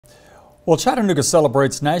Well, Chattanooga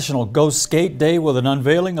celebrates National Go Skate Day with an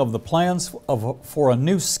unveiling of the plans for a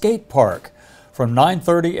new skate park. From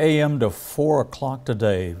 9:30 a.m. to 4 o'clock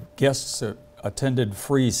today, guests attended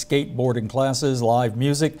free skateboarding classes, live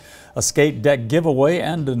music, a skate deck giveaway,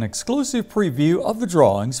 and an exclusive preview of the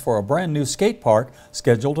drawings for a brand new skate park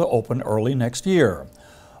scheduled to open early next year.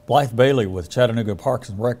 Blythe Bailey with Chattanooga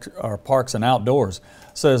Parks and Outdoors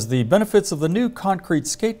says the benefits of the new concrete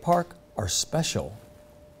skate park are special.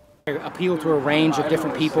 Appeal to a range of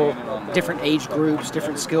different people, different age groups,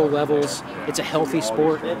 different skill levels. It's a healthy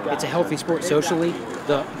sport. It's a healthy sport socially.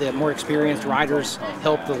 The more experienced riders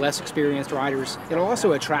help the less experienced riders. It'll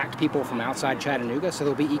also attract people from outside Chattanooga, so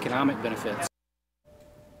there'll be economic benefits.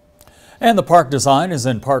 And the park design is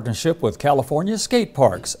in partnership with California Skate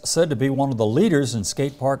Parks, said to be one of the leaders in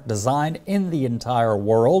skate park design in the entire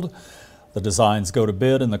world. The designs go to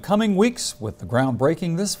bid in the coming weeks with the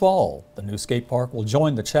groundbreaking this fall. The new skate park will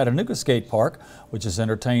join the Chattanooga Skate Park, which has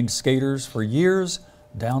entertained skaters for years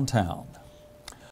downtown.